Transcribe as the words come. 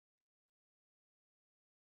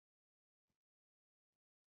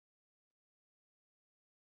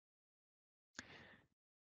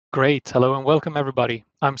Great. Hello and welcome, everybody.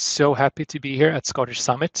 I'm so happy to be here at Scottish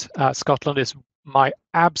Summit. Scotland is my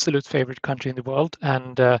absolute favorite country in the world.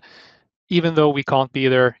 And even though we can't be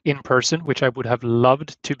there in person, which I would have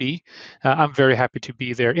loved to be, I'm very happy to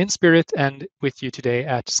be there in spirit and with you today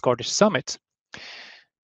at Scottish Summit.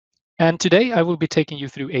 And today I will be taking you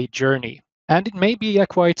through a journey, and it may be a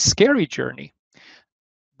quite scary journey.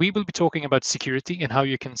 We will be talking about security and how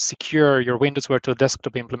you can secure your Windows Virtual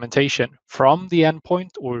Desktop implementation from the endpoint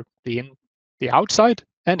or the outside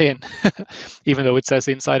and in, even though it says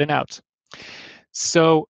inside and out.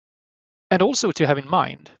 So, and also to have in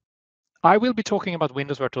mind, I will be talking about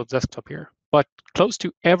Windows Virtual Desktop here, but close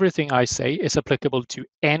to everything I say is applicable to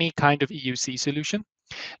any kind of EUC solution,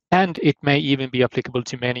 and it may even be applicable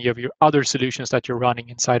to many of your other solutions that you're running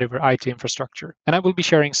inside of your IT infrastructure. And I will be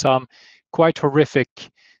sharing some quite horrific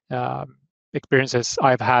um, experiences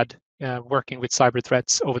I've had working with cyber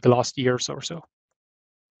threats over the last years or so.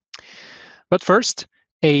 But first,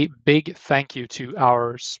 a big thank you to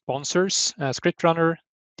our sponsors, ScriptRunner,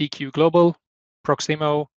 DQ Global,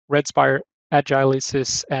 Proximo, Redspire,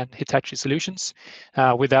 Agilisys, and Hitachi Solutions.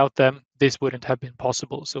 Without them, this wouldn't have been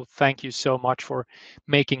possible. So thank you so much for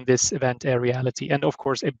making this event a reality. And of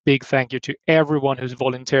course, a big thank you to everyone who's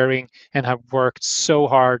volunteering and have worked so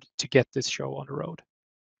hard to get this show on the road.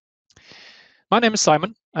 My name is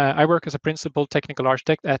Simon. I work as a principal technical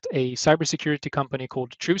architect at a cybersecurity company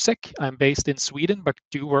called TrueSec. I'm based in Sweden, but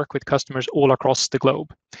do work with customers all across the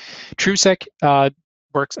globe. TrueSec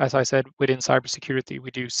works, as I said, within cybersecurity.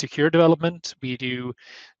 We do secure development. We do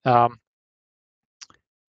the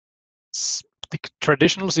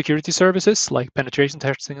traditional security services like penetration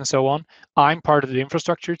testing and so on. I'm part of the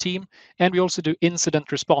infrastructure team, and we also do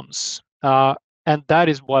incident response. And that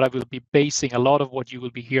is what I will be basing a lot of what you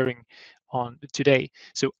will be hearing on today.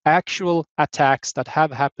 So actual attacks that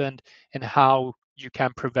have happened and how you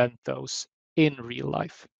can prevent those in real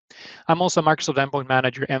life. I'm also a Microsoft Endpoint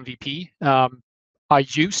Manager MVP. I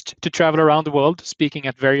used to travel around the world speaking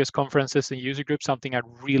at various conferences and user groups, something I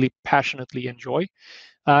really passionately enjoy.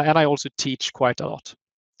 And I also teach quite a lot.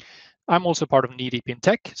 I'm also part of Knee Deep in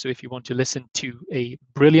Tech. So if you want to listen to a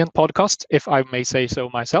brilliant podcast, if I may say so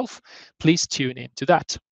myself, please tune into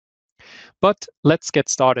that. But let's get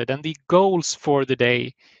started. And the goals for the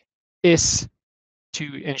day is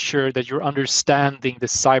to ensure that you're understanding the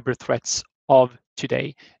cyber threats of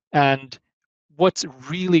today and what's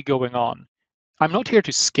really going on. I'm not here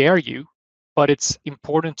to scare you, but it's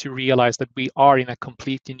important to realize that we are in a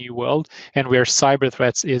completely new world and where cyber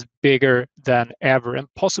threats is bigger than ever and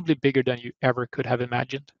possibly bigger than you ever could have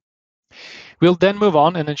imagined. We'll then move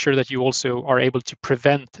on and ensure that you also are able to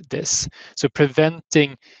prevent this. So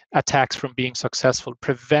preventing attacks from being successful,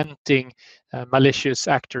 preventing malicious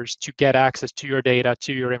actors to get access to your data,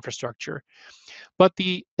 to your infrastructure. But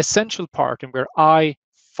the essential part and where I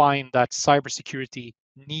find that cybersecurity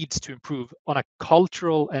needs to improve on a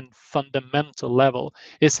cultural and fundamental level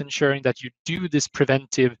is ensuring that you do this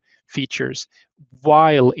preventive features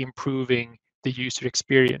while improving the user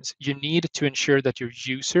experience. You need to ensure that your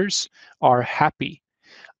users are happy.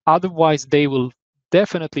 Otherwise, they will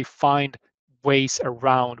definitely find ways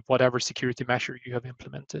around whatever security measure you have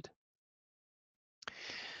implemented.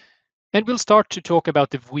 And we'll start to talk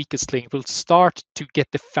about the weakest link. We'll start to get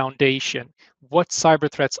the foundation. What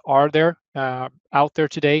cyber threats are there out there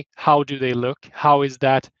today? How do they look? How is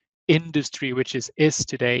that industry, which is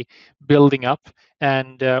today, building up?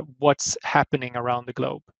 And what's happening around the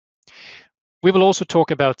globe? We will also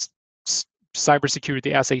talk about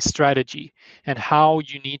cybersecurity as a strategy and how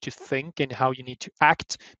you need to think and how you need to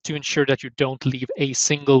act to ensure that you don't leave a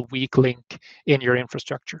single weak link in your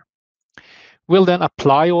infrastructure. We'll then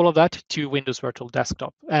apply all of that to Windows Virtual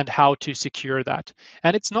Desktop and how to secure that.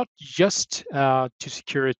 And it's not just to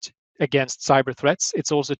secure it against cyber threats,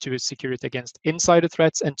 it's also to secure it against insider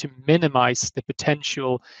threats and to minimize the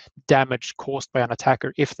potential damage caused by an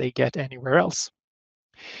attacker if they get anywhere else.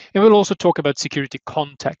 And we'll also talk about security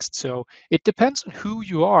context. So it depends on who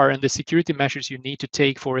you are and the security measures you need to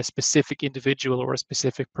take for a specific individual or a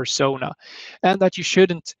specific persona, and that you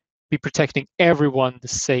shouldn't be protecting everyone the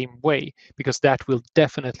same way, because that will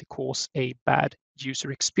definitely cause a bad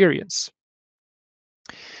user experience.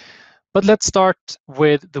 But let's start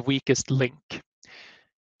with the weakest link.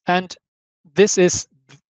 And this is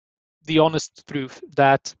the honest truth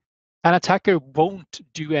that an attacker won't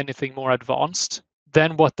do anything more advanced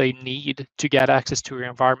than what they need to get access to your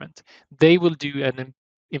environment. They will do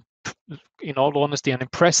in all honesty, an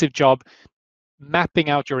impressive job mapping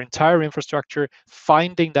out your entire infrastructure,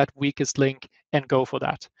 finding that weakest link, and go for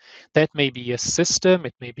that. That may be a system,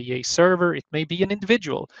 it may be a server, it may be an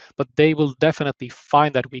individual, but they will definitely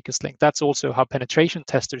find that weakest link. That's also how penetration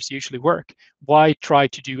testers usually work. Why try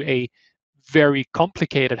to do a very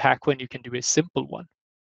complicated hack when you can do a simple one?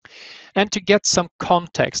 And to get some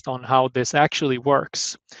context on how this actually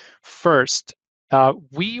works, first,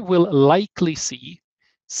 we will likely see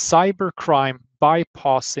cybercrime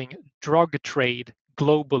bypassing drug trade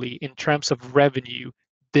globally in terms of revenue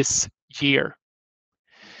this year.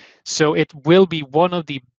 So it will be one of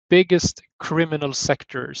the biggest criminal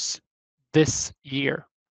sectors this year.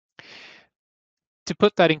 To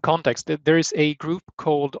put that in context, there is a group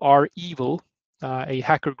called REvil, a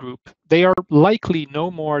hacker group. They are likely no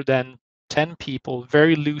more than 10 people,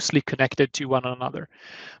 very loosely connected to one another.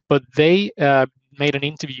 But they made an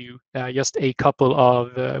interview just a couple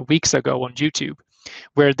of weeks ago on YouTube,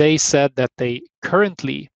 where they said that they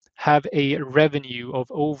currently have a revenue of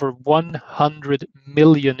over 100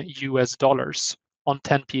 million US dollars on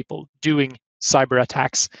 10 people doing cyber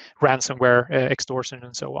attacks, ransomware, extortion,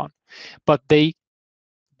 and so on. But they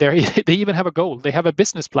even have a goal. They have a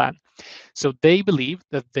business plan. So they believe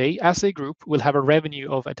that they, as a group, will have a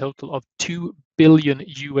revenue of a total of 2 billion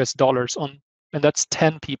US dollars on, and that's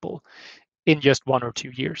 10 people in just 1 or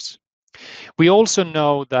 2 years. We also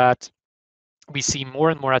know that we see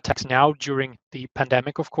more and more attacks now during the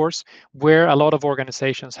pandemic, of course, where a lot of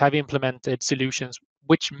organizations have implemented solutions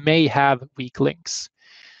which may have weak links.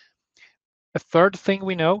 A third thing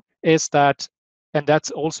we know is that, and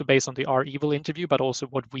that's also based on the REvil interview, but also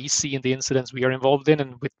what we see in the incidents we are involved in,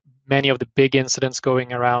 and with many of the big incidents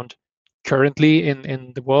going around currently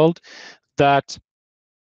in the world, that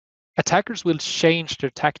attackers will change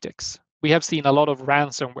their tactics. We have seen a lot of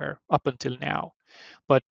ransomware up until now,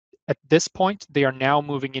 but at this point, they are now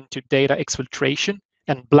moving into data exfiltration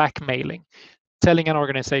and blackmailing, telling an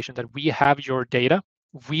organization that we have your data,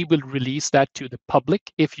 we will release that to the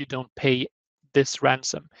public if you don't pay this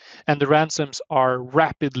ransom. And the ransoms are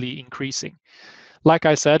rapidly increasing. Like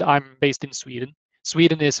I said, I'm based in Sweden.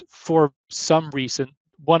 Sweden is, for some reason,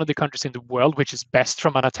 one of the countries in the world which is best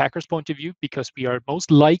from an attacker's point of view, because we are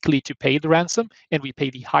most likely to pay the ransom and we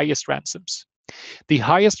pay the highest ransoms. The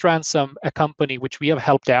highest ransom a company which we have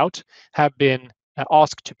helped out have been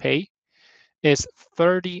asked to pay is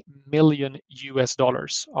 30 million US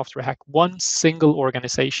dollars after a hack, one single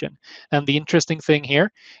organization. And the interesting thing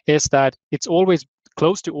here is that it's always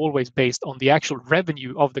close to always based on the actual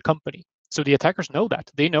revenue of the company. So the attackers know that.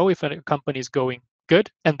 They know if a company is going good,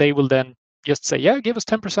 and they will then just say, yeah, give us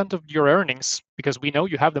 10% of your earnings because we know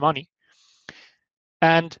you have the money.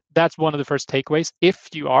 And that's one of the first takeaways. If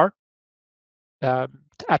you are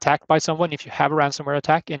attacked by someone, if you have a ransomware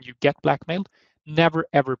attack and you get blackmailed, never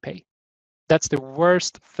ever pay. That's the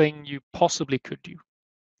worst thing you possibly could do,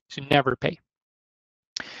 to never pay.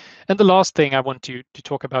 And the last thing I want to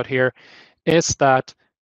talk about here is that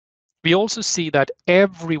we also see that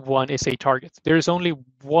everyone is a target. There is only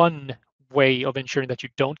one way of ensuring that you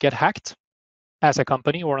don't get hacked as a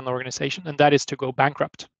company or an organization, and that is to go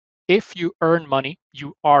bankrupt. If you earn money,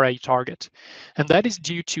 you are a target. And that is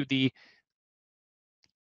due to the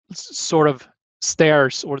sort of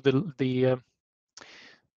stairs or the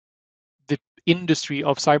industry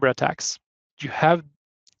of cyber attacks. You have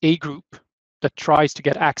a group that tries to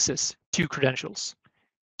get access to credentials,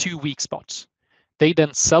 to weak spots. They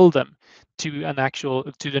then sell them to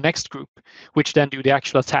the next group, which then do the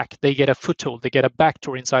actual attack. They get a foothold, they get a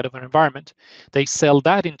backdoor inside of an environment. They sell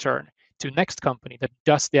that in turn to next company that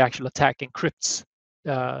does the actual attack, encrypts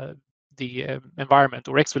the environment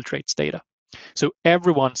or exfiltrates data. So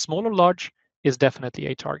everyone, small or large, is definitely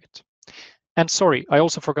a target. And sorry, I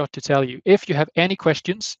also forgot to tell you, if you have any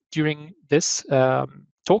questions during this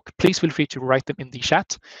talk, please feel free to write them in the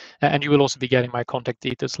chat. And you will also be getting my contact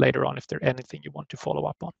details later on if there's anything you want to follow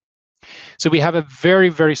up on. So we have a very,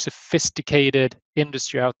 very sophisticated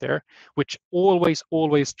industry out there, which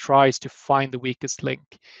always tries to find the weakest link.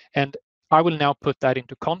 And I will now put that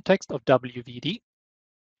into context of WVD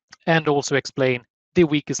and also explain the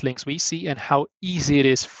weakest links we see and how easy it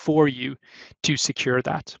is for you to secure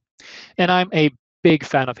that. And I'm a big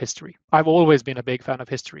fan of history. I've always been a big fan of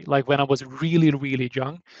history. Like when I was really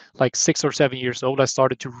young, like 6 or 7 years old, I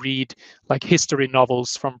started to read like history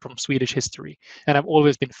novels from Swedish history. And I've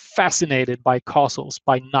always been fascinated by castles,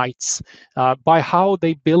 by knights, by how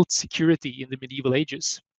they built security in the medieval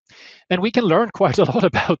ages. And we can learn quite a lot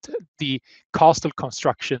about the castle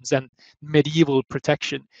constructions and medieval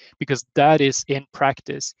protection, because that is in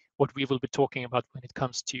practice what we will be talking about when it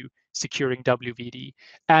comes to securing WVD.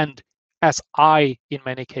 And as I, in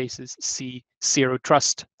many cases, see zero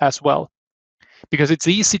trust as well. because it's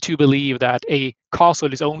easy to believe that a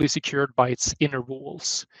castle is only secured by its inner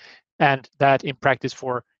walls, and that in practice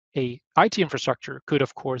for a IT infrastructure could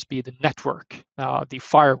of course be the network, the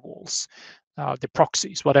firewalls, the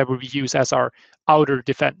proxies, whatever we use as our outer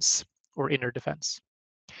defense or inner defense.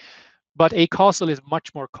 But a castle is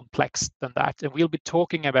much more complex than that, and we'll be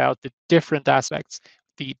talking about the different aspects,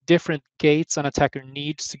 the different gates an attacker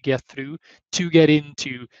needs to get through to get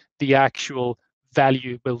into the actual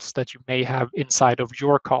valuables that you may have inside of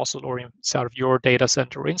your castle or inside of your data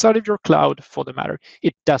center or inside of your cloud for the matter.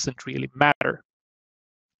 It doesn't really matter.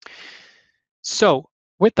 So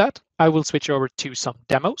with that, I will switch over to some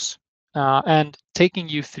demos and taking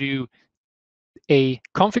you through a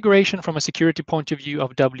configuration from a security point of view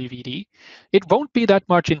of WVD. It won't be that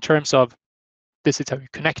much in terms of this is how you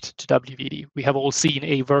connect to WVD. We have all seen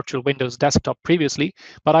a virtual Windows desktop previously,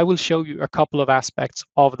 but I will show you a couple of aspects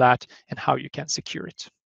of that and how you can secure it.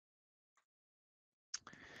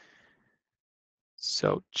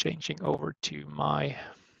 So changing over to my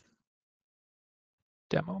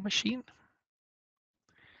demo machine.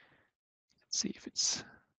 Let's see if it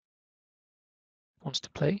wants to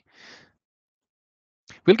play.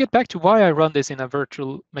 We'll get back to why I run this in a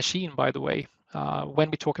virtual machine, by the way,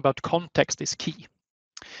 when we talk about context is key.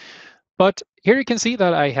 But here you can see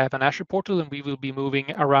that I have an Azure portal and we will be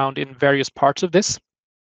moving around in various parts of this.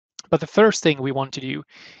 But the first thing we want to do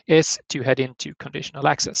is to head into conditional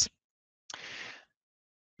access,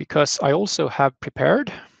 because I also have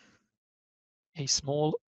prepared a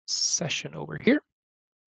small session over here.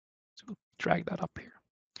 So we'll drag that up here.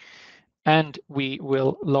 And we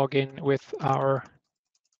will log in with our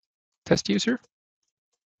test user.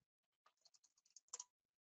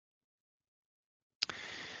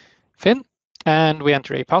 Finn, and we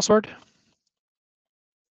enter a password.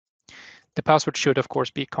 The password should, of course,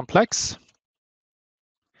 be complex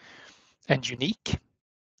and unique.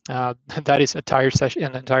 That is an entire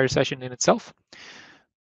session in itself.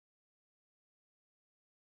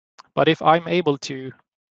 But if I'm able to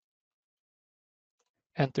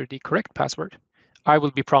enter the correct password, I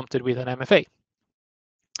will be prompted with an MFA.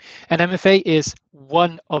 And MFA is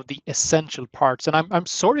one of the essential parts. And I'm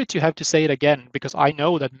sorry to have to say it again, because I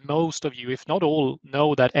know that most of you, if not all,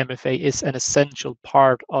 know that MFA is an essential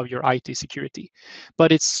part of your IT security.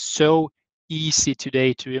 But it's so easy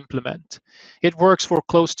today to implement. It works for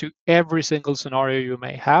close to every single scenario you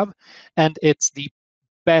may have, and it's the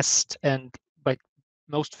best and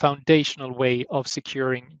most foundational way of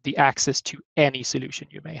securing the access to any solution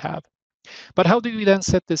you may have. But how do we then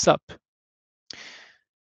set this up?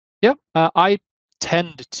 Yeah, I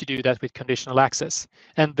tend to do that with conditional access,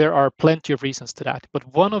 and there are plenty of reasons to that. But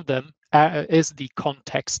one of them is the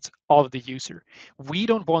context of the user. We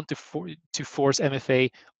don't want to force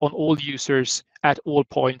MFA on all users at all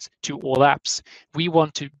points to all apps. We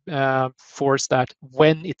want to force that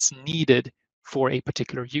when it's needed for a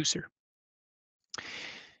particular user.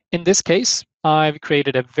 In this case, I've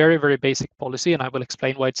created a very, very basic policy, and I will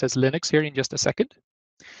explain why it says Linux here in just a second.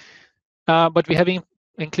 But we have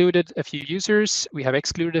included a few users, we have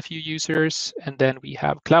excluded a few users, and then we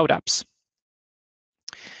have cloud apps.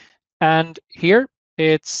 And here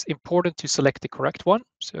it's important to select the correct one.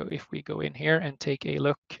 So if we go in here and take a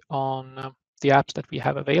look on the apps that we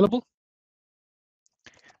have available,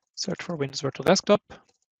 search for Windows Virtual Desktop,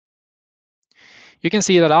 you can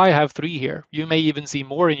see that I have 3 here. You may even see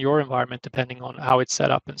more in your environment depending on how it's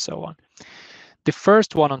set up and so on. The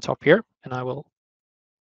first one on top here, and I will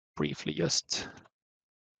briefly just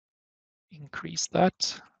increase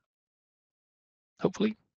that,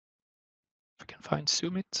 hopefully. If I can find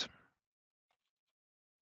zoom it.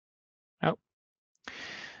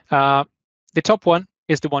 Oh. The top one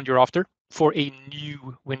is the one you're after for a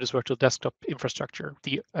new Windows Virtual Desktop infrastructure,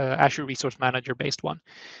 the Azure Resource Manager based one.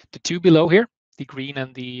 The 2 below here, the green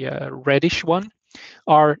and the reddish one,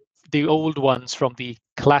 are the old ones from the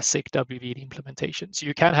classic WVD implementation. So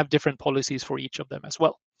you can have different policies for each of them as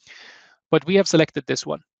well. But we have selected this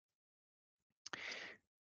one.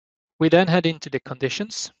 We then head into the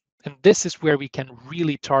conditions, and this is where we can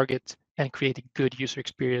really target and create a good user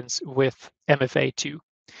experience with MFA2.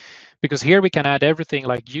 Because here we can add everything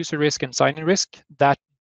like user risk and sign-in risk that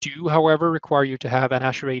do, however, require you to have an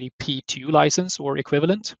Azure AD P2 license or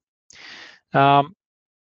equivalent. Then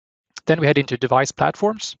we head into device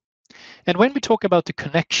platforms. And when we talk about the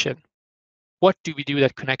connection, what do we do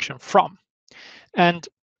that connection from? And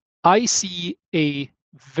I see a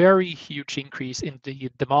very huge increase in the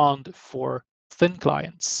demand for thin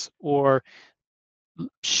clients or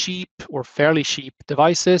cheap or fairly cheap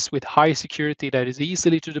devices with high security that is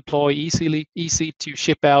easily to deploy, easy to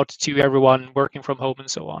ship out to everyone working from home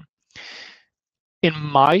and so on. In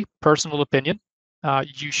my personal opinion,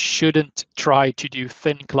 you shouldn't try to do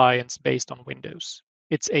thin clients based on Windows.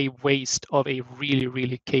 It's a waste of a really,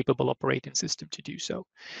 really capable operating system to do so.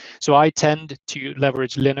 So I tend to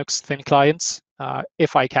leverage Linux thin clients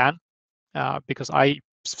if I can, because I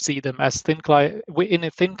see them as thin client. In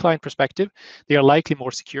a thin client perspective, they are likely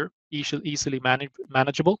more secure, easily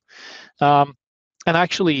manageable, and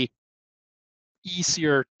actually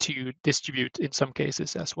easier to distribute in some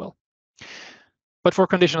cases as well. But for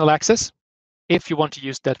conditional access, if you want to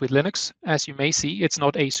use that with Linux, as you may see, it's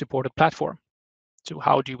not a supported platform. So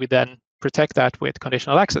how do we then protect that with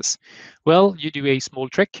conditional access? Well, you do a small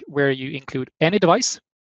trick where you include any device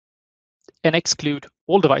and exclude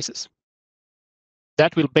all devices.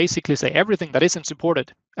 That will basically say everything that isn't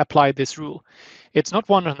supported, apply this rule. It's not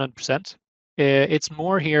 100%. It's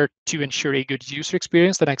more here to ensure a good user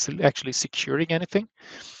experience than actually securing anything.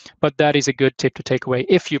 But that is a good tip to take away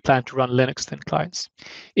if you plan to run Linux thin clients.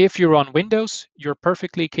 If you run Windows, you're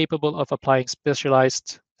perfectly capable of applying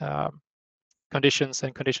specialized conditions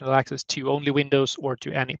and conditional access to only Windows or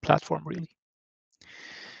to any platform, really.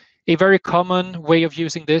 A very common way of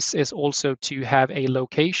using this is also to have a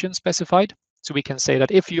location specified. So we can say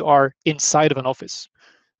that if you are inside of an office,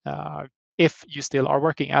 if you still are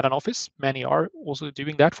working at an office, many are also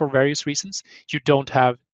doing that for various reasons, you don't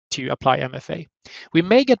have to apply MFA. We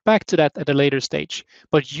may get back to that at a later stage,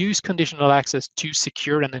 but use conditional access to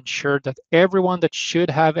secure and ensure that everyone that should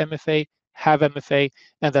have MFA,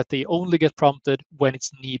 and that they only get prompted when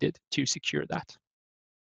it's needed to secure that.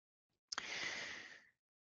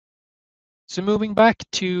 So moving back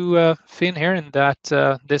to Finn here, and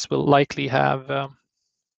that this will likely have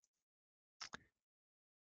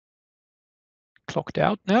clocked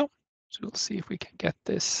out now. So we'll see if we can get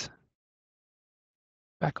this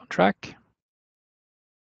back on track.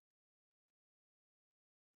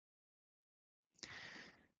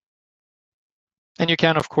 And you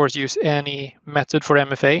can, of course, use any method for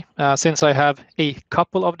MFA. Since I have a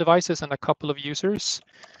couple of devices and a couple of users,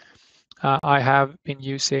 I have been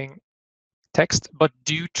using text, but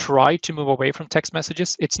do try to move away from text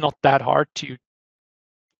messages. It's not that hard to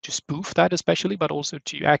spoof that, especially, but also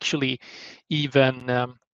to actually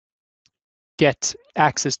even get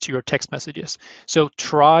access to your text messages. So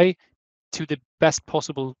try to the best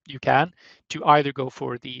possible you can to either go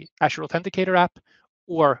for the Azure Authenticator app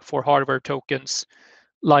or for hardware tokens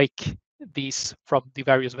like these from the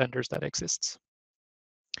various vendors that exists.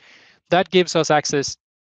 That gives us access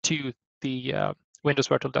to the Windows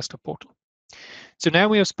Virtual Desktop portal. So now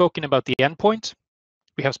we have spoken about the endpoint,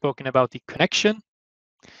 we have spoken about the connection,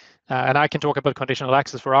 and I can talk about conditional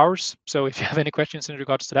access for hours. So if you have any questions in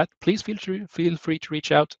regards to that, please feel free to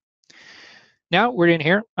reach out. Now we're in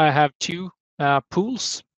here. I have two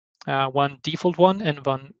pools, one default one and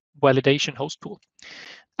one validation host pool.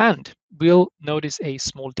 And we'll notice a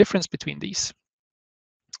small difference between these.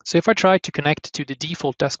 So if I try to connect to the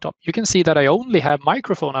default desktop, you can see that I only have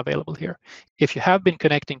microphone available here. If you have been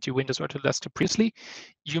connecting to Windows Virtual Desktop previously,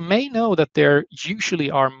 you may know that there usually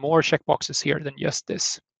are more checkboxes here than just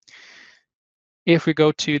this. If we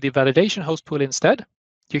go to the validation host pool instead,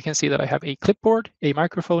 you can see that I have a clipboard, a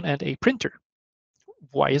microphone, and a printer.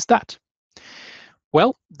 Why is that?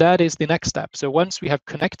 Well, that is the next step. So once we have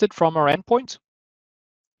connected from our endpoint,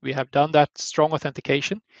 we have done that strong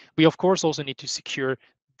authentication. We, of course, also need to secure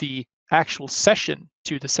the actual session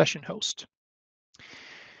to the session host.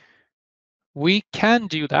 We can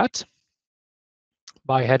do that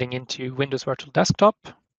by heading into Windows Virtual Desktop,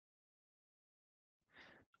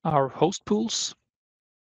 our host pools,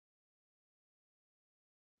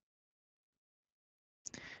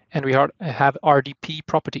 and we have RDP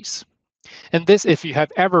properties. And this, if you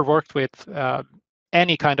have ever worked with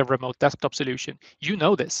any kind of remote desktop solution, you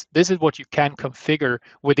know this. This is what you can configure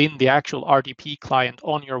within the actual RDP client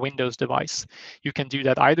on your Windows device. You can do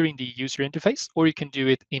that either in the user interface, or you can do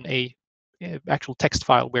it in a actual text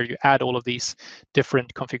file where you add all of these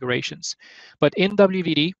different configurations. But in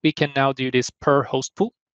WVD, we can now do this per host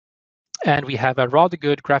pool, and we have a rather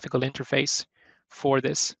good graphical interface for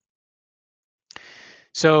this.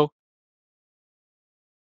 So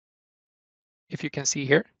if you can see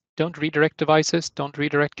here, don't redirect devices, don't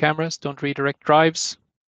redirect cameras, don't redirect drives.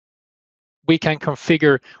 We can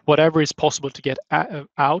configure whatever is possible to get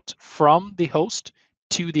out from the host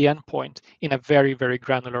to the endpoint in a very, very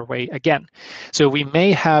granular way again. So we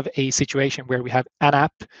may have a situation where we have an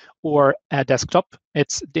app or a desktop,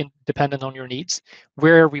 it's dependent on your needs,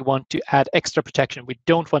 where we want to add extra protection. We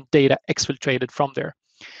don't want data exfiltrated from there.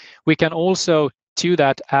 We can also, to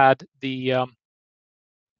that, add the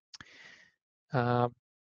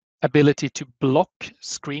ability to block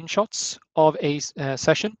screenshots of a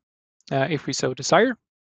session if we so desire.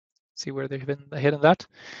 See where they've been hidden that.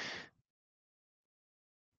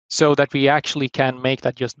 So that we actually can make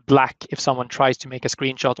that just black if someone tries to make a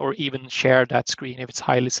screenshot or even share that screen if it's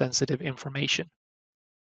highly sensitive information.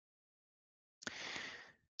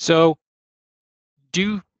 So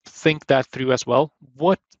do think that through as well.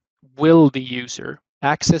 What will the user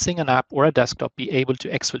accessing an app or a desktop be able to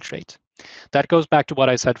exfiltrate? That goes back to what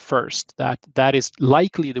I said first, that is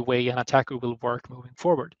likely the way an attacker will work moving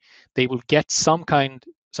forward. They will get some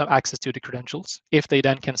access to the credentials. If they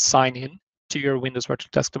then can sign in to your Windows Virtual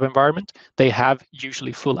Desktop environment, they have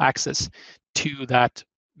usually full access to that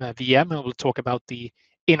VM, and we'll talk about the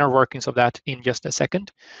inner workings of that in just a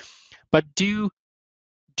second. But do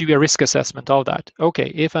a risk assessment of that.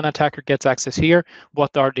 Okay, if an attacker gets access here,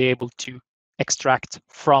 what are they able to extract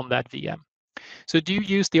from that VM? So do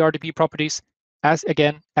use the RDP properties as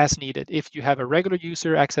needed. If you have a regular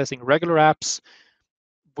user accessing regular apps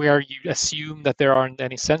where you assume that there aren't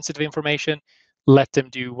any sensitive information, let them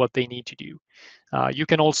do what they need to do. You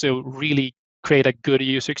can also really create a good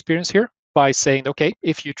user experience here by saying, okay,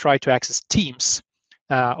 if you try to access Teams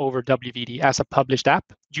over WVD as a published app,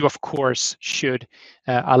 you of course should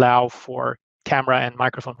allow for camera and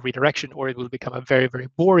microphone redirection, or it will become a very, very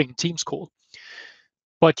boring Teams call.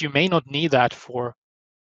 But you may not need that for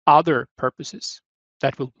other purposes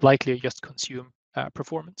that will likely just consume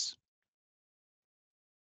performance.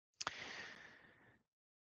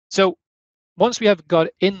 So once we have got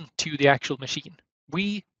into the actual machine,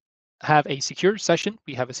 we have a secure session,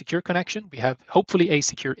 we have a secure connection, we have hopefully a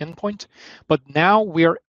secure endpoint, but now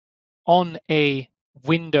we're on a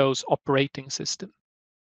Windows operating system.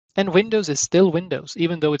 And Windows is still Windows,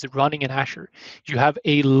 even though it's running in Azure. You have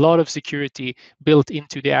a lot of security built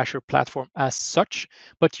into the Azure platform as such,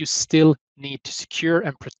 but you still need to secure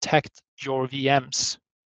and protect your VMs.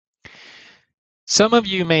 Some of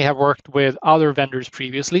you may have worked with other vendors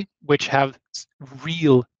previously, which have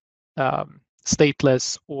real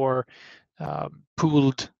stateless or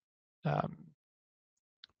pooled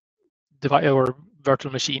or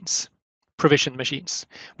virtual machines, provisioned machines,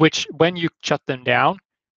 which when you shut them down,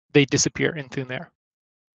 they disappear in thin air.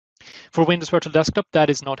 For Windows Virtual Desktop, that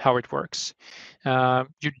is not how it works.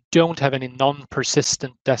 You don't have any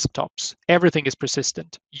non-persistent desktops. Everything is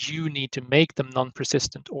persistent. You need to make them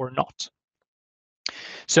non-persistent or not.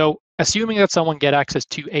 So assuming that someone get access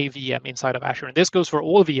to a VM inside of Azure, and this goes for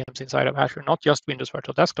all VMs inside of Azure, not just Windows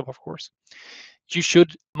Virtual Desktop, of course, you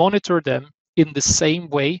should monitor them in the same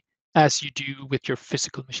way as you do with your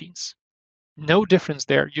physical machines. No difference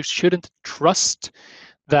there. You shouldn't trust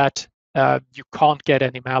that you can't get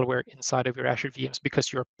any malware inside of your Azure VMs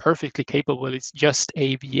because you're perfectly capable. It's just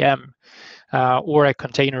a VM or a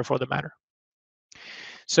container for the matter.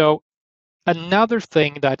 So another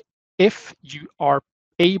thing that if you are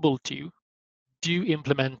able to do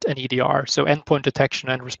implement an EDR, so endpoint detection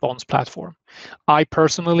and response platform. I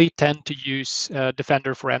personally tend to use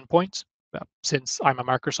Defender for endpoints since I'm a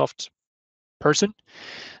Microsoft person.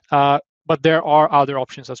 But there are other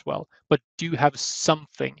options as well. But do have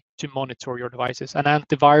something to monitor your devices. An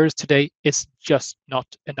antivirus today is just not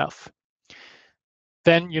enough.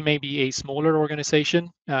 Then you may be a smaller organization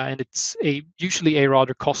and it's usually a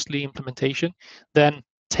rather costly implementation. Then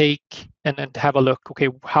take and have a look, okay,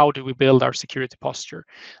 how do we build our security posture?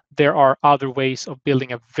 There are other ways of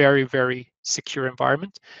building a very, very secure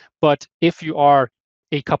environment. But if you are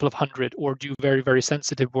a couple of hundred or do very, very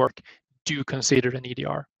sensitive work, do consider an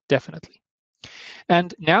EDR, definitely.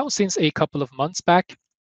 And now, since a couple of months back,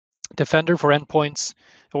 Defender for endpoints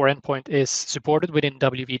or endpoint is supported within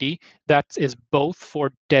WVD. That is both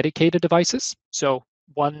for dedicated devices, so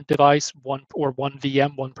one device, one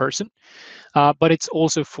VM, one person, but it's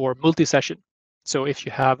also for multi-session. So if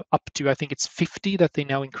you have up to, I think it's 50 that they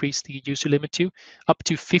now increase the user limit to, up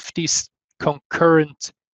to 50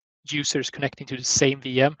 concurrent users connecting to the same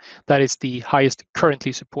VM, that is the highest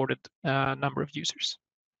currently supported number of users.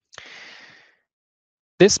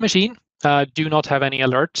 This machine do not have any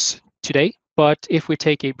alerts today, but if we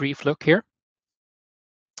take a brief look here,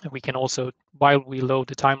 and we can also, while we load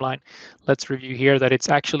the timeline, let's review here that it's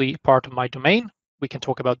actually part of my domain. We can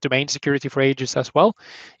talk about domain security for ages as well.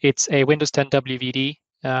 It's a Windows 10 WVD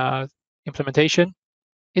implementation.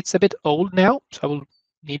 It's a bit old now, so I will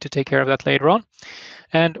need to take care of that later on.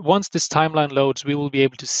 And once this timeline loads, we will be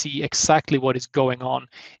able to see exactly what is going on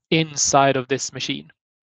inside of this machine.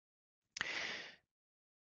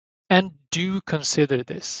 And do consider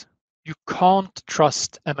this. You can't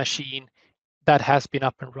trust a machine that has been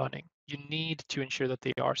up and running. you need to ensure that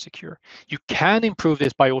they are secure. You can improve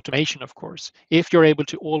this by automation, of course. If you're able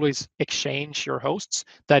to always exchange your hosts,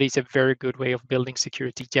 that is a very good way of building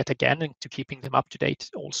security yet again and to keeping them up to date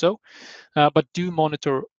also. But do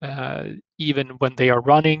monitor even when they are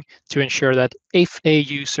running to ensure that if a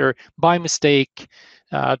user by mistake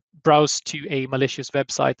browse to a malicious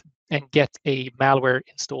website and get a malware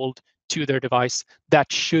installed to their device,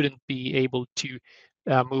 that shouldn't be able to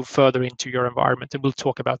move further into your environment. And we'll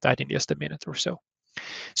talk about that in just a minute or so.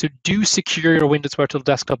 So do secure your Windows Virtual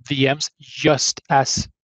Desktop VMs just as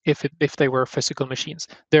if they were physical machines.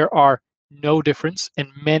 There are no difference, and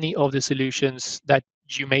many of the solutions that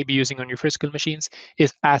you may be using on your physical machines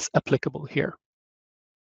is as applicable here.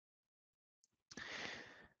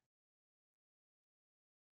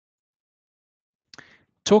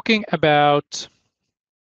 Talking about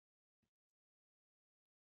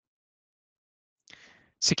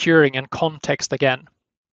securing and context again.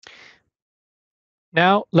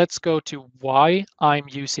 Now let's go to why I'm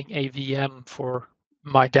using a VM for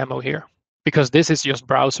my demo here, because this is just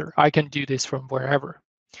browser. I can do this from wherever.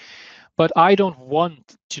 But I don't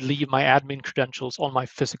want to leave my admin credentials on my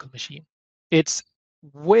physical machine. It's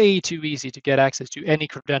way too easy to get access to any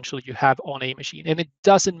credential you have on a machine. And it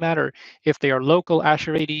doesn't matter if they are local,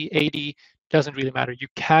 Azure AD, doesn't really matter. You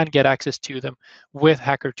can get access to them with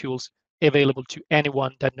hacker tools available to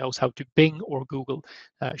anyone that knows how to Bing or Google,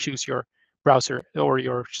 choose your browser or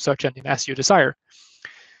your search engine as you desire.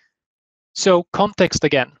 So context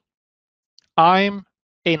again, I'm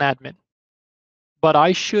an admin, but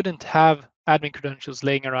I shouldn't have admin credentials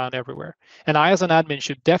laying around everywhere. And I, as an admin,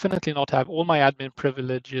 should definitely not have all my admin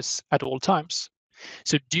privileges at all times.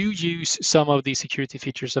 So do use some of the security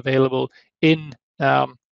features available in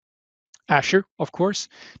Azure, of course,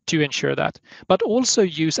 to ensure that. But also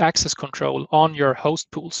use access control on your host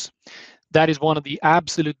pools. That is one of the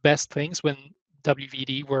absolute best things when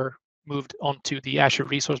WVD were moved onto the Azure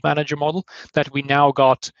Resource Manager model, that we now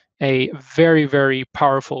got a very, very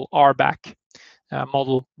powerful RBAC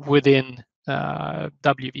model within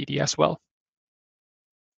WVD as well.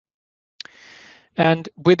 And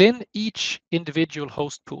within each individual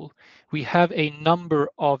host pool, we have a number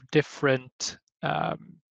of different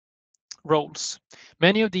roles.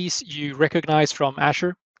 Many of these you recognize from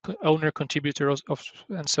Azure, owner, contributors,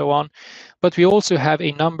 and so on. But we also have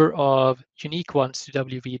a number of unique ones to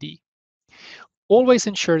WVD. Always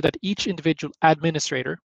ensure that each individual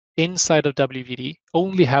administrator inside of WVD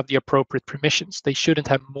only have the appropriate permissions. They shouldn't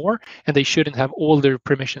have more, and they shouldn't have all their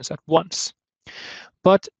permissions at once.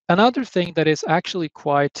 But another thing that is actually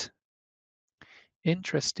quite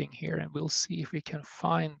interesting here, and we'll see if we can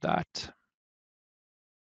find that.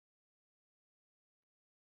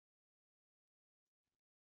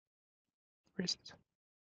 Where is it?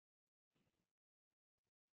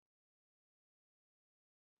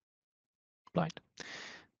 Blind.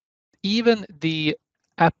 Even the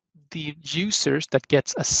users that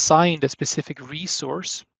gets assigned a specific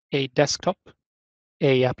resource, a desktop,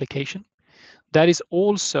 a application, that is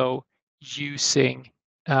also using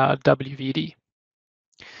WVD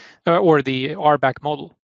or the RBAC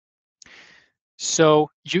model. So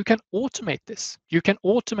you can automate this. You can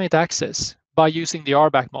automate access by using the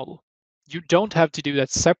RBAC model. You don't have to do that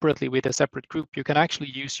separately with a separate group. You can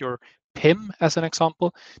actually use your PIM as an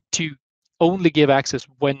example to only give access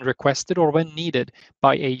when requested or when needed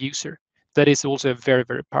by a user. That is also a very,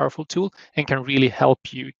 very powerful tool and can really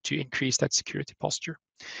help you to increase that security posture.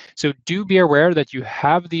 So do be aware that you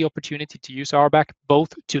have the opportunity to use RBAC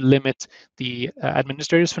both to limit the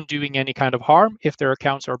administrators from doing any kind of harm if their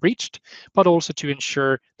accounts are breached, but also to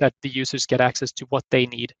ensure that the users get access to what they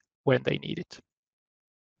need when they need it.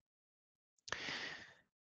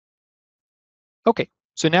 Okay,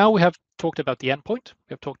 so now we have talked about the endpoint,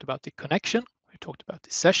 we have talked about the connection, we talked about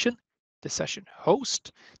the session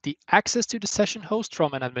host, the access to the session host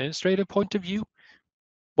from an administrative point of view.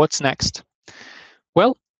 What's next?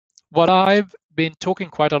 Well, what I've been talking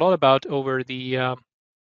quite a lot about over the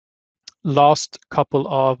last couple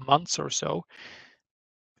of months or so,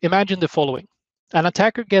 imagine the following. An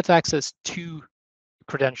attacker gets access to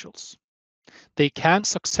credentials. They can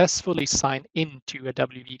successfully sign into a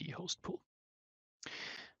WVD host pool.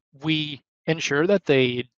 We ensure that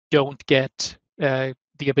they don't get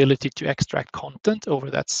the ability to extract content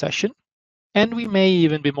over that session, and we may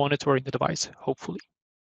even be monitoring the device, hopefully.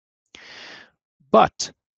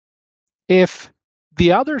 But if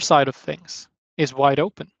the other side of things is wide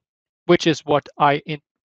open, which is what I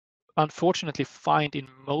unfortunately find in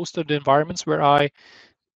most of the environments where I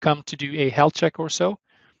come to do a health check or so,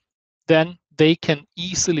 then they can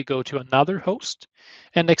easily go to another host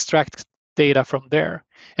and extract data from there,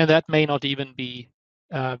 and that may not even be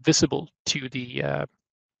visible to the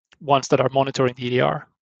ones that are monitoring the EDR.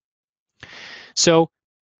 So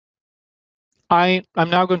I'm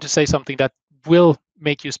now going to say something that will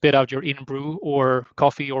make you spit out your in-brew or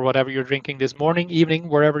coffee or whatever you're drinking this morning, evening,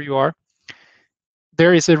 wherever you are.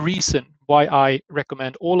 There is a reason why I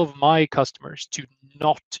recommend all of my customers to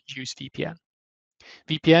not use VPN.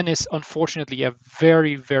 VPN is unfortunately a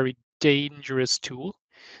very, very dangerous tool.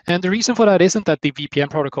 And the reason for that isn't that the VPN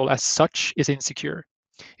protocol as such is insecure.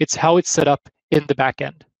 It's how it's set up in the back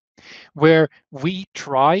end, where we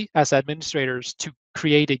try as administrators to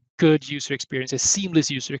create a good user experience, a seamless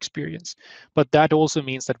user experience. But that also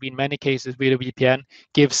means that we, in many cases, with a VPN,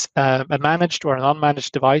 gives a managed or an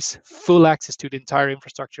unmanaged device full access to the entire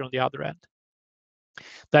infrastructure on the other end.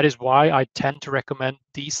 That is why I tend to recommend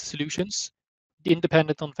these solutions,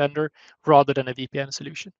 independent on vendor, rather than a VPN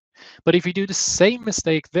solution. But if you do the same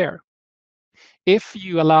mistake there, if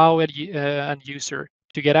you allow an user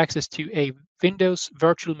to get access to a Windows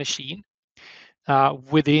virtual machine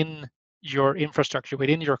within your infrastructure,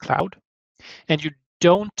 within your cloud, and you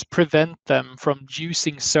don't prevent them from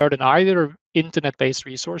using certain either internet-based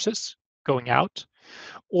resources going out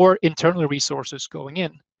or internal resources going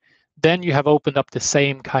in, then you have opened up the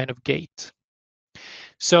same kind of gate.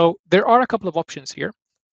 So there are a couple of options here.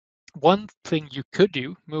 One thing you could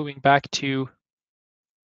do, moving back to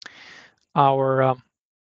our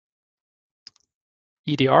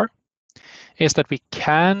EDR, is that we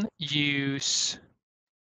can use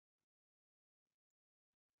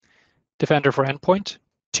Defender for Endpoint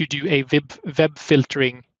to do a web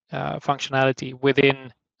filtering functionality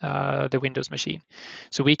within the Windows machine.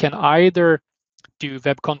 So we can either do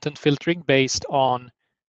web content filtering based on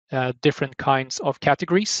different kinds of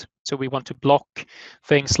categories. So we want to block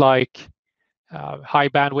things like high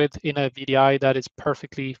bandwidth in a VDI. That is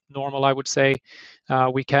perfectly normal, I would say.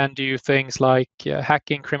 We can do things like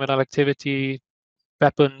hacking, criminal activity,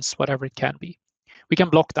 weapons, whatever it can be. We can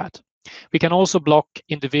block that. We can also block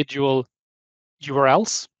individual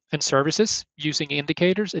URLs and services using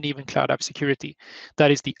indicators and even cloud app security. That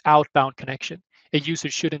is the outbound connection. A user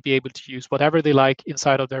shouldn't be able to use whatever they like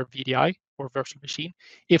inside of their VDI or virtual machine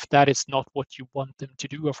if that is not what you want them to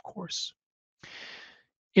do, of course.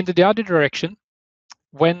 In the other direction,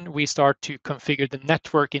 when we start to configure the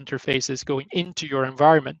network interfaces going into your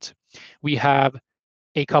environment, we have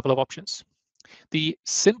a couple of options. The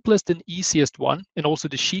simplest and easiest one, and also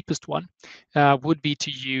the cheapest one, would be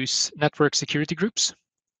to use network security groups.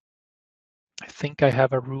 I think I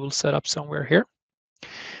have a rule set up somewhere here,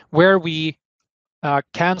 where we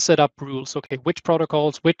can set up rules. Okay, which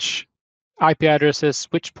protocols, which IP addresses,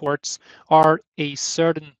 which ports are a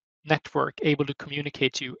certain network able to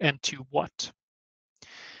communicate to and to what.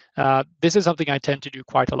 This is something I tend to do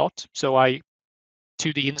quite a lot. So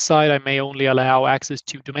to the inside, I may only allow access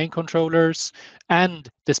to domain controllers and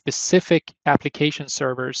the specific application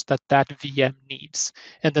servers that that VM needs,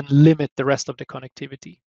 and then limit the rest of the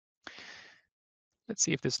connectivity. Let's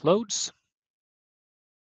see if this loads.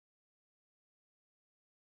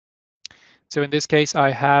 So in this case, I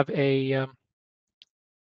have a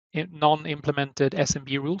non-implemented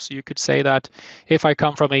SMB rule. So you could say that if I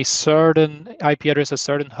come from a certain IP address, a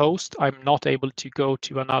certain host, I'm not able to go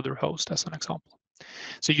to another host, as an example.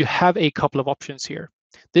 So you have a couple of options here.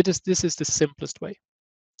 This is the simplest way.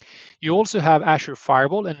 You also have Azure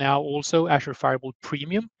Firewall and now also Azure Firewall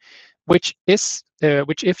Premium, which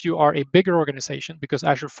if you are a bigger organization, because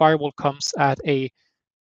Azure Firewall comes at a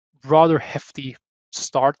rather hefty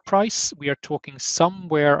start price. We are talking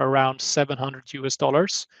somewhere around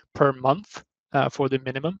 $700 per month for the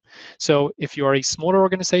minimum. So if you are a smaller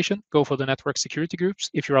organization, go for the network security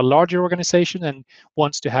groups. If you're a larger organization and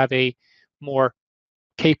wants to have a more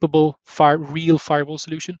capable real firewall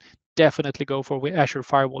solution, definitely go for Azure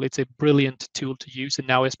Firewall. It's a brilliant tool to use, and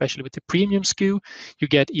now especially with the premium SKU, you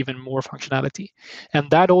get even more functionality. And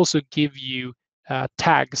that also give you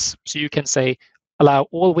tags, so you can say allow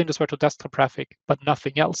all Windows Virtual Desktop traffic, but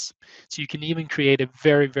nothing else. So you can even create a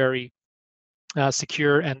very, very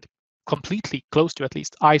secure and completely close to at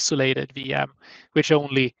least isolated VM, which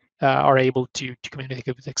only are able to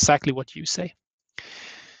communicate with exactly what you say.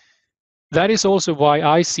 That is also why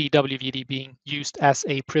I see WVD being used as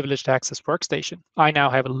a privileged access workstation. I now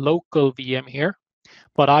have a local VM here,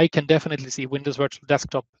 but I can definitely see Windows Virtual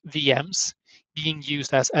Desktop VMs being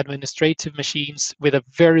used as administrative machines with a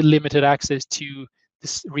very limited access to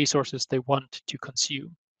the resources they want to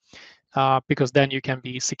consume. Because then you can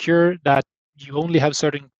be secure that you only have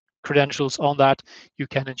certain credentials on that. You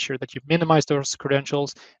can ensure that you minimize those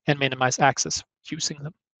credentials and minimize access using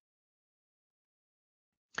them.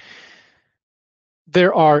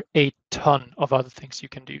 There are a ton of other things you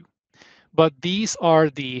can do, but these are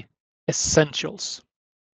the essentials,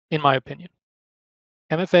 in my opinion.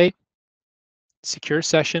 MFA, secure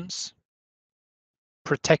sessions,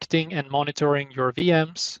 protecting and monitoring your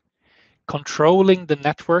VMs, controlling the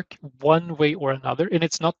network one way or another. And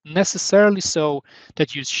it's not necessarily so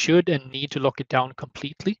that you should and need to lock it down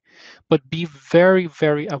completely, but be very,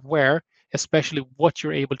 very aware, especially what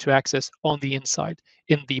you're able to access on the inside.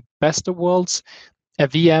 In the best of worlds, a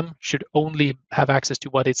VM should only have access to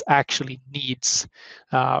what it actually needs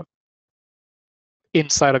uh,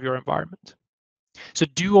 inside of your environment. So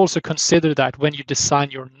do also consider that when you design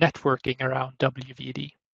your networking around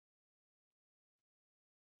WVD.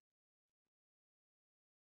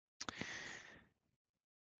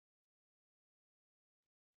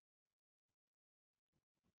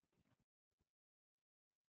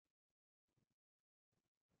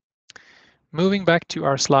 Moving back to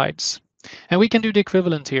our slides, and we can do the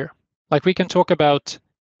equivalent here. Like we can talk about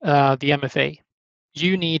the MFA.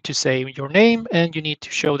 You need to say your name and you need to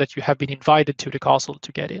show that you have been invited to the castle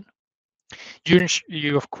to get in.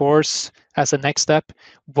 You of course, as a next step,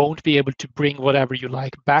 won't be able to bring whatever you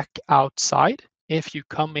like back outside. If you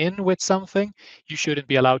come in with something, you shouldn't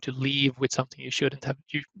be allowed to leave with something you shouldn't have.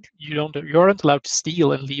 You aren't allowed to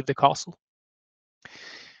steal and leave the castle.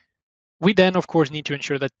 We then, of course, need to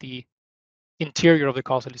ensure that the interior of the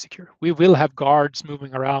castle is secure. We will have guards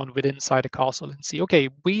moving around within inside the castle and see, okay,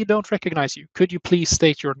 we don't recognize you. Could you please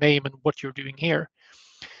state your name and what you're doing here?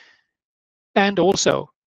 And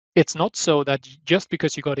also, it's not so that just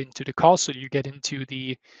because you got into the castle, you get into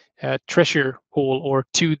the treasure hall or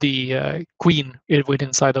to the queen within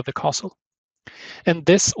inside of the castle. And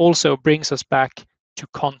this also brings us back to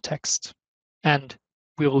context. And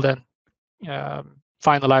we will then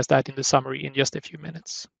finalize that in the summary in just a few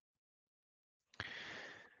minutes.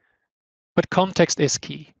 But context is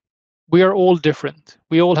key. We are all different.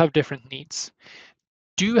 We all have different needs.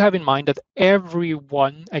 Do have in mind that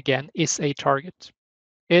everyone, again, is a target.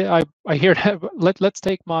 I hear that. Let's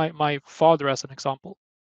take my father as an example.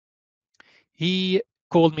 He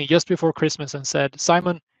called me just before Christmas and said,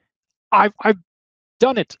 Simon, I've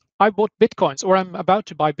done it. I bought Bitcoins, or I'm about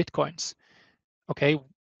to buy Bitcoins. Okay,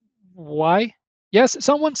 why? Yes,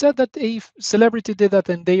 someone said that a celebrity did that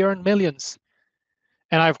and they earned millions.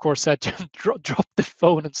 And I, of course, said, drop the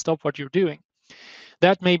phone and stop what you're doing.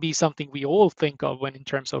 That may be something we all think of when in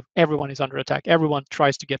terms of everyone is under attack. Everyone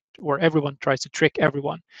tries to get, or everyone tries to trick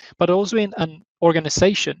everyone. But also in an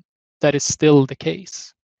organization, that is still the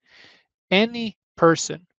case. Any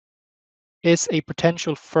person is a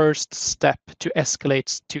potential first step to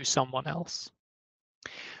escalate to someone else.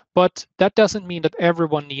 But that doesn't mean that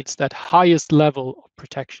everyone needs that highest level of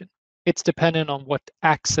protection. It's dependent on what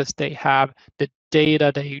access they have, the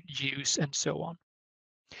data they use, and so on.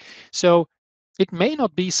 So it may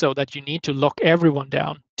not be so that you need to lock everyone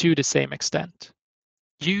down to the same extent.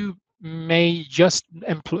 You may just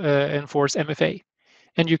enforce MFA,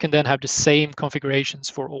 and you can then have the same configurations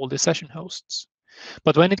for all the session hosts.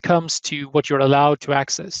 But when it comes to what you're allowed to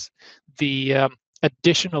access, the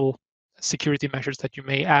additional security measures that you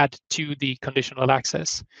may add to the conditional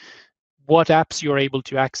access, what apps you're able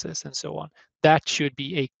to access, and so on, that should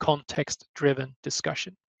be a context-driven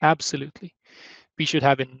discussion. Absolutely. We should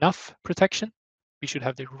have enough protection. We should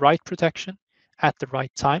have the right protection at the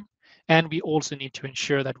right time. And we also need to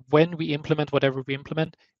ensure that when we implement whatever we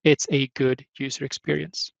implement, it's a good user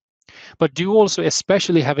experience. But do also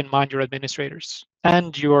especially have in mind your administrators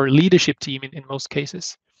and your leadership team in most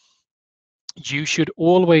cases. You should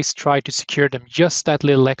always try to secure them just that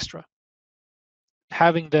little extra,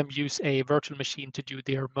 having them use a virtual machine to do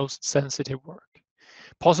their most sensitive work,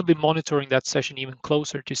 possibly monitoring that session even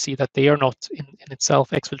closer to see that they are not in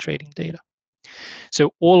itself exfiltrating data.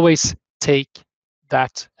 So always take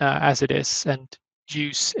that as it is and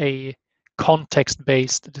use a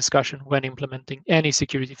context-based discussion when implementing any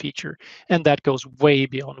security feature. And that goes way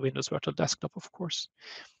beyond Windows Virtual Desktop, of course.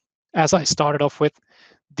 As I started off with,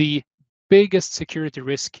 the biggest security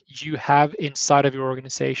risk you have inside of your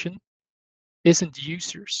organization isn't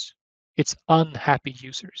users, it's unhappy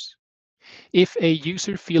users. If a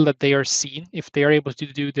user feel that they are seen, if they are able to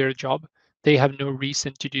do their job, they have no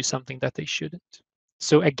reason to do something that they shouldn't.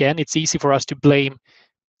 So again, it's easy for us to blame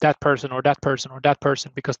that person or that person or that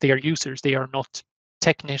person because they are users. They are not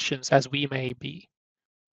technicians as we may be.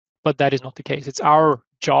 But that is not the case. It's our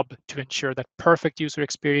job to ensure that perfect user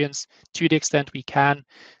experience to the extent we can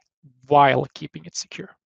while keeping it secure.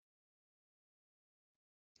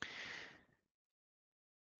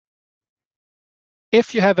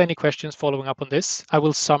 If you have any questions following up on this, I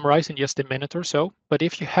will summarize in just a minute or so. But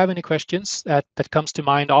if you have any questions that comes to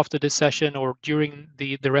mind after this session or during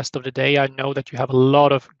the rest of the day, I know that you have a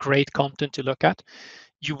lot of great content to look at.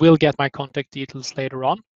 You will get my contact details later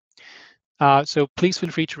on. So please feel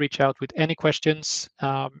free to reach out with any questions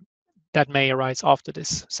that may arise after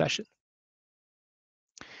this session.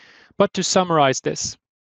 But to summarize this,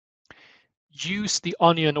 use the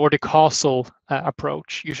onion or the castle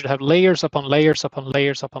approach. You should have layers upon layers upon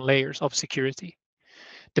layers upon layers of security.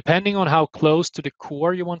 Depending on how close to the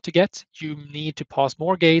core you want to get, you need to pass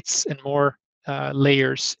more gates and more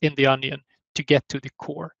layers in the onion to get to the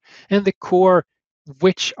core. And the core,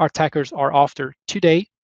 which attackers are after today,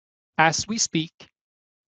 as we speak,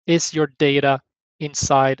 is your data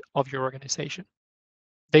inside of your organization.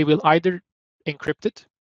 They will either encrypt it,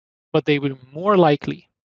 but they will more likely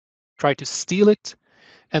try to steal it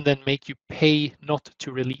and then make you pay not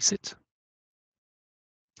to release it.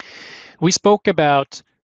 We spoke about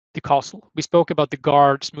the castle. We spoke about the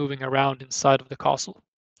guards moving around inside of the castle.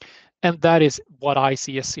 And that is what I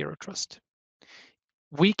see as zero trust.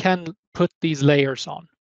 We can put these layers on,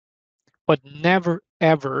 but never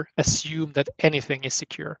ever assume that anything is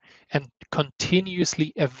secure, and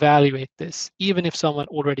continuously evaluate this. Even if someone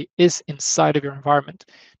already is inside of your environment,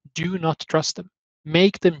 do not trust them.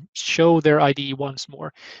 Make them show their ID once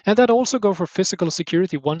more. And that also goes for physical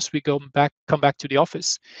security once we come back to the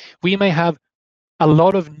office. We may have a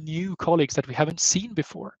lot of new colleagues that we haven't seen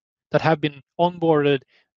before that have been onboarded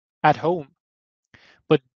at home.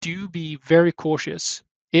 But do be very cautious.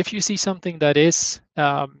 If you see something that is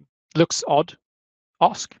looks odd,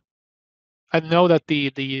 ask. I know that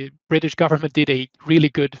the British government did a really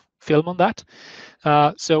good film on that.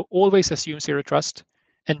 So always assume zero trust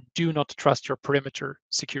and do not trust your perimeter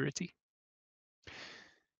security.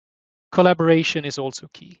 Collaboration is also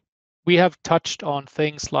key. We have touched on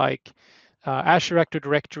things like Azure Active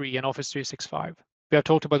Directory and Office 365. We have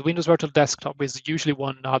talked about Windows Virtual Desktop, which is usually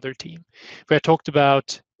one other team. We have talked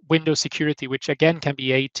about Windows security, which again can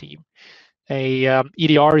be a team.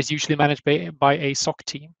 EDR is usually managed by a SOC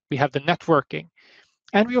team. We have the networking.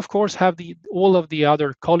 And we, of course, have all of the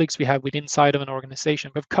other colleagues we have within inside of an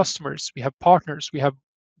organization. We have customers, we have partners, we have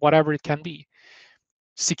whatever it can be.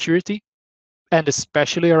 Security, and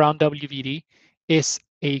especially around WVD, is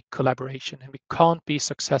a collaboration. And we can't be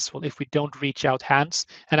successful if we don't reach out hands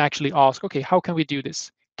and actually ask, okay, how can we do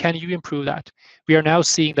this? Can you improve that? We are now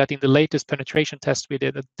seeing that in the latest penetration test we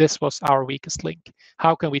did, that this was our weakest link.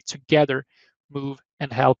 How can we together move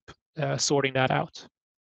and help sorting that out?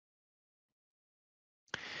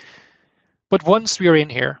 But once we are in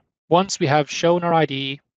here, once we have shown our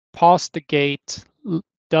ID, passed the gate,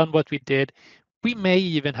 done what we did, we may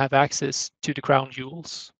even have access to the crown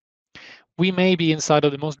jewels. We may be inside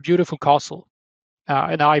of the most beautiful castle.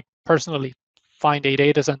 And I personally find a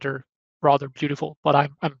data center rather beautiful, but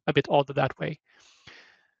I'm a bit odd that way.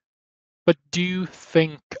 But do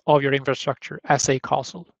think of your infrastructure as a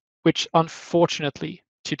castle, which unfortunately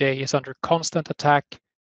today is under constant attack.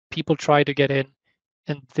 People try to get in,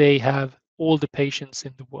 and they have all the patience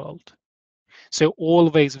in the world. So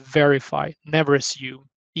always verify, never assume,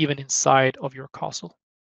 even inside of your castle.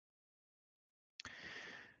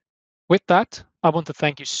 With that, I want to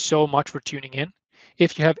thank you so much for tuning in.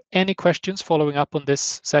 If you have any questions following up on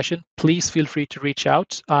this session, please feel free to reach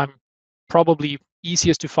out. I'm probably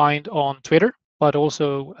easiest to find on Twitter, but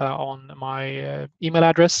also on my email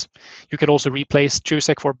address. You can also replace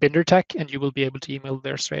TrueSec for BinderTech, and you will be able to email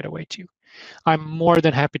there straight away too. I'm more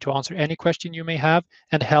than happy to answer any question you may have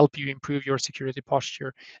and help you improve your security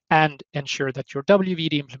posture and ensure that your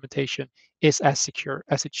WVD implementation is as secure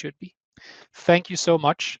as it should be. Thank you so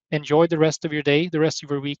much. Enjoy the rest of your day, the rest of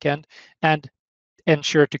your weekend, and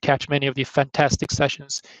ensure to catch many of the fantastic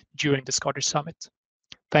sessions during the Scottish Summit.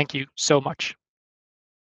 Thank you so much.